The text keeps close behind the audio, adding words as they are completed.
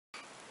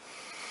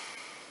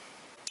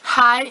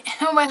Hi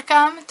and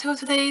welcome to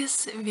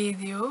today's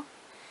video.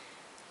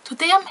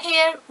 Today I'm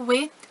here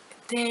with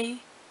day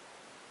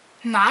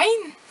 9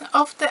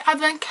 of the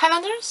advent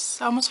calendars.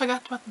 I almost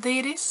forgot what day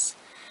it is.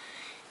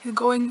 It's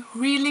going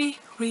really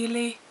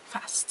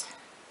fast.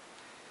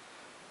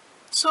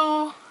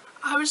 So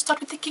I will start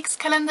with the Kicks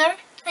calendar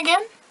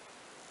again.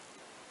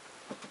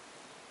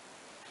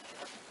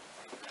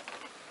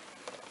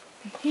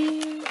 And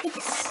here it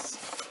is.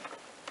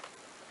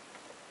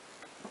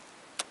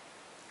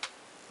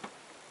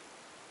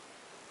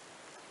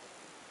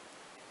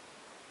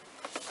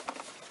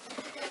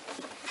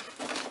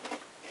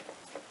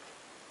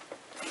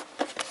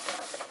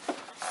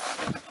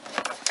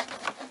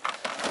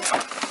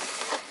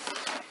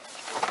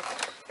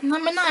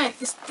 Number 9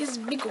 is this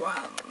big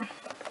one.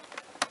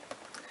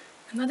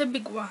 Another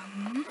big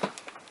one.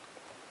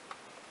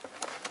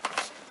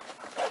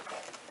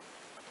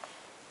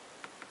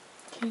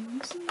 Can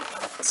you see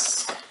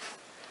it?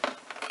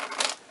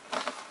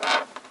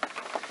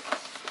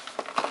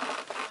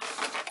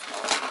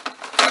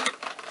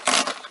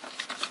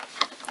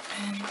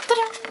 And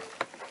ta-da!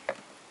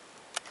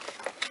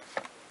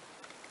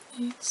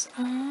 It's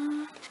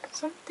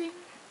something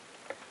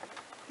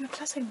in a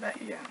plastic bag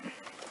again.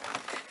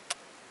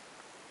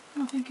 I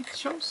don't think it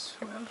shows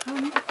well.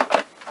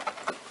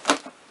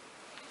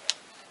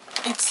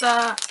 It's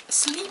a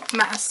sleep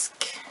mask,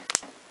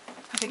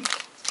 I think.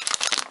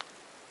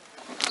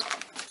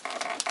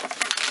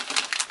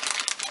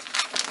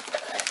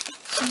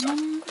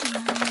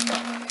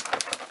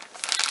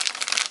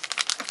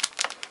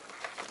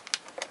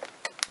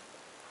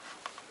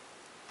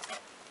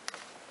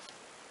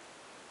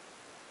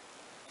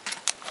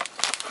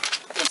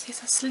 This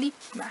is a sleep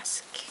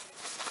mask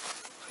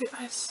for your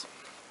eyes.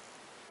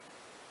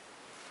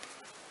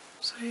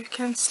 So you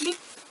can sleep.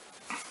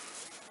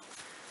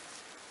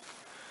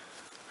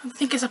 I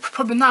think it's a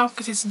problem now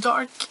because it's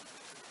dark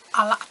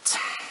a lot.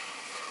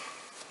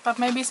 But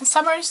maybe in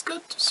summer is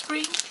good,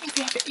 spring,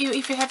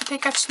 if you have to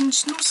take a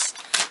snooze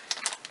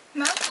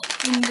now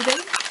in the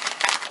day.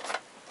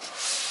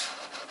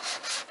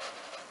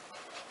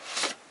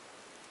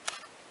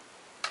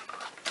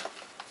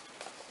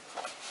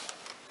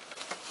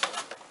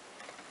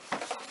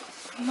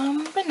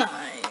 Number 9.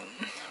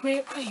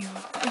 Where are you?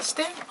 Is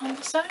there on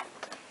the side?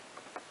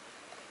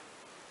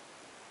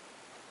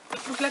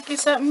 It looks like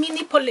it's a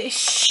mini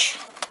polish.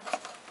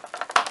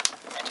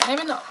 I don't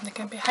even know. They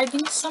can be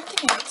hiding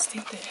something else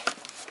in there.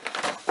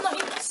 No,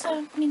 it's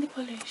a mini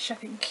polish, I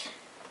think.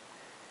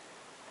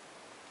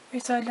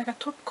 It's like a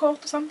top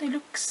coat or something. It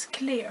looks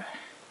clear.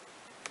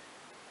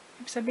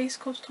 It's a base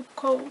coat, top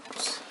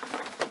coat.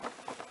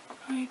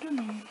 I don't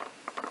know.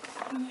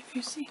 I don't know if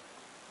you see.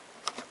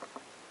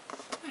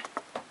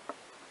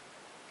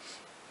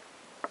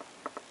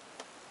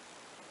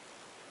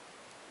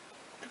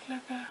 Looks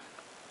like a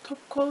top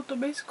coat or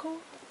base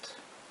coat.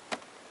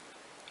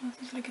 It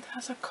looks like it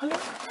has a color.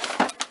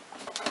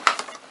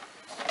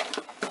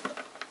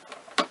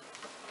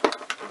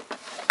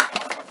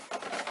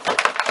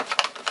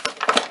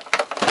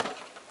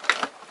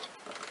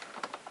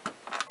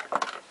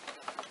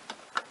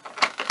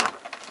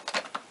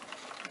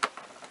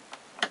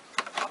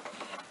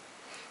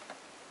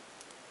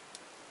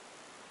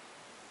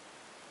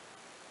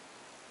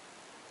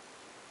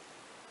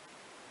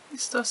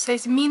 This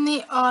says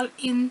mini all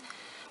in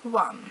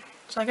one.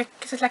 So I guess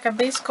it's like a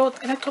base coat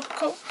and a top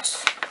coat.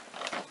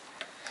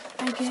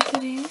 I guess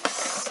it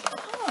is.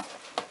 Oh.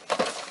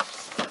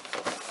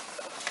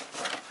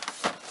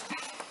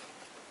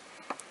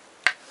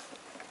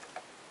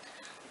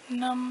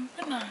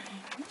 Number 9.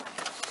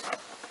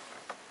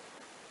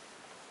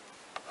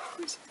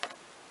 Where is it?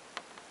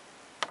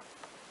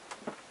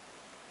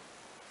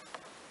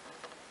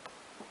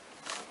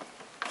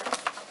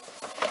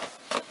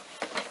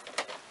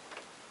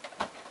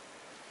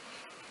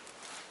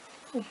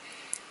 Oh, it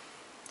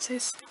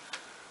says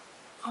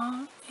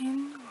all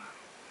in one.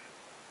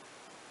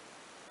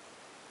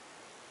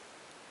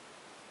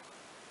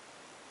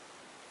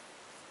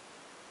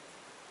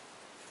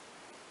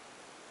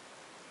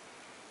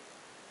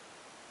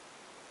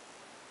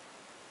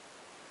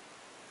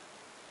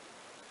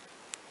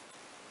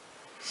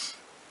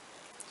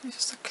 It's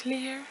just a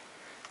clear.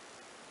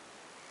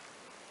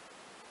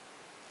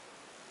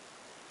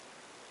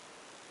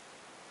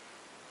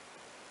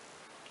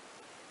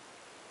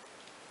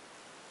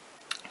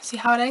 See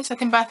how it is? I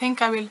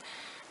think I will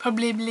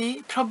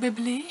probably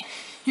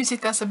use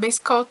it as a base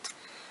coat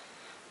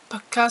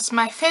because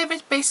my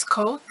favorite base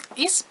coat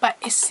is by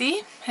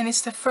Essie and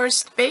it's the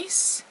first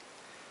base.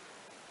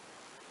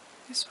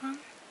 This one.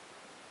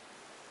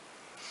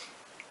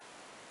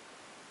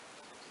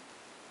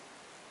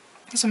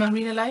 This one I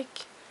really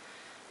like.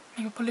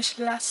 Make the polish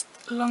last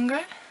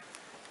longer.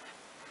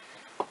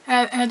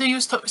 And I do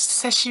use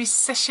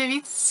Seshvit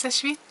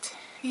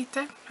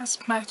as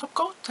my top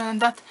coat, and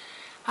that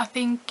I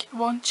think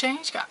won't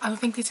change. I don't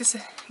think this is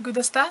as good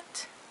as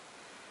that,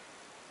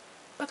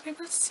 but we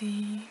will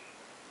see.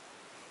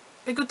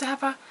 Be good to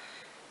have a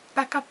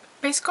backup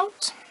base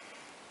coat.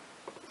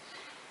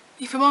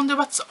 If you wonder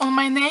what's on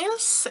my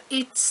nails,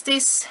 it's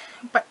this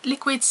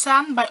liquid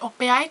sand by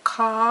OPI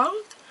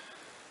called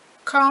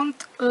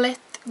Can't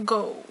Let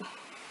Go.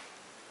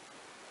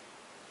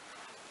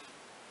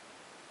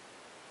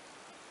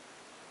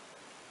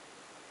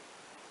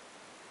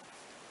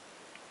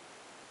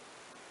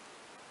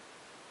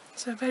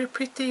 It's a very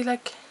pretty,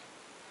 like,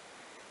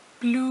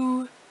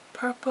 blue,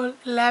 purple,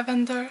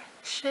 lavender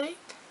shade.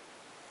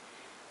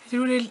 It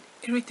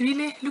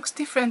really looks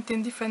different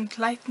in different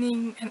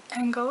lighting and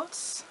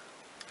angles.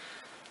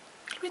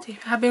 Pretty.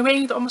 I've been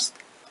wearing it almost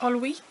all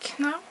week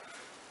now.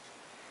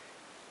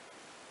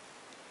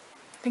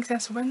 I think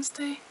since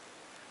Wednesday.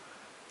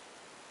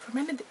 For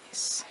many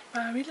days.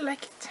 But I really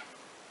like it.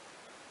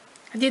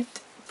 I did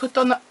put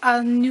on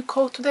a new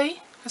coat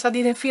today because I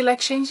didn't feel like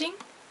changing.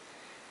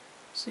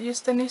 So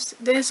just then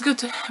it's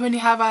good when you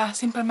have a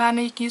simple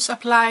manner, you can just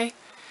apply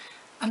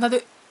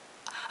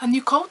a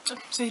new coat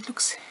so it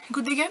looks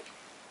good again.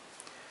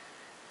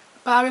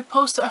 But I will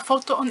post a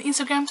photo on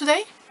Instagram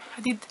today.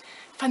 I did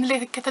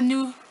finally get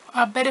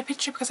a better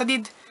picture because I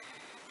did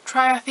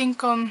try, I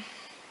think, on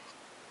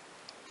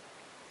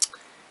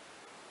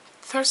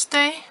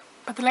Thursday,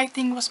 but the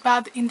lighting was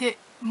bad in the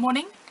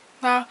morning.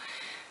 Now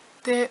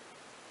the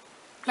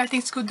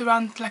lighting is good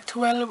around like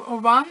 12 or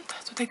 1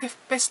 to take the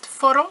best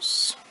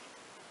photos.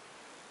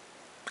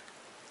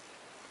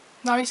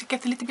 Now it's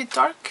getting a little bit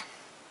dark.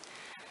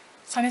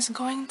 Sun is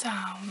going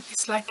down.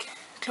 It's like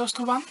close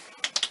to 1.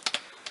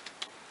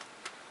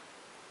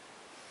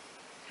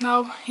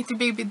 Now it will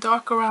be a bit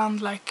dark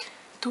around like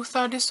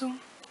 2:30 soon.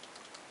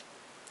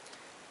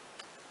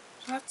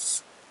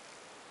 That's,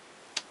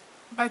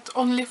 but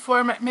only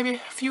for maybe a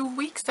few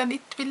weeks, then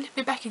it will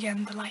be back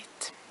again, the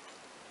light.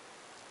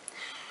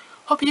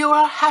 Hope you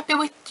are happy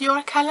with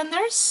your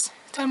calendars.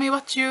 Tell me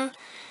what you've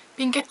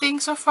been getting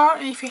so far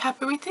and if you're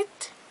happy with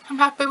it. I'm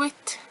happy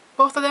with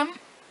both of them.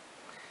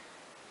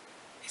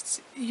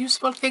 It's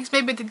useful things.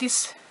 Maybe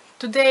this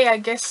today, I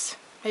guess,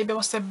 maybe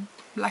was a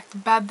like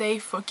bad day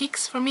for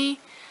kicks for me.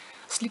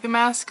 Sleepy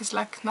mask is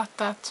like not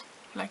that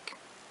like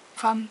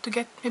fun to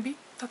get, maybe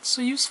that's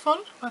so useful,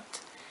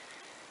 but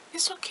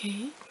it's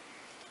okay.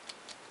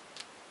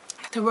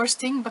 Not the worst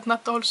thing, but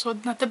not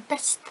the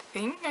best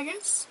thing, I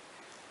guess.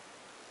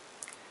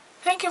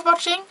 Thank you for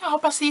watching. I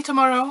hope I see you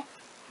tomorrow.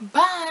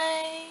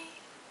 Bye!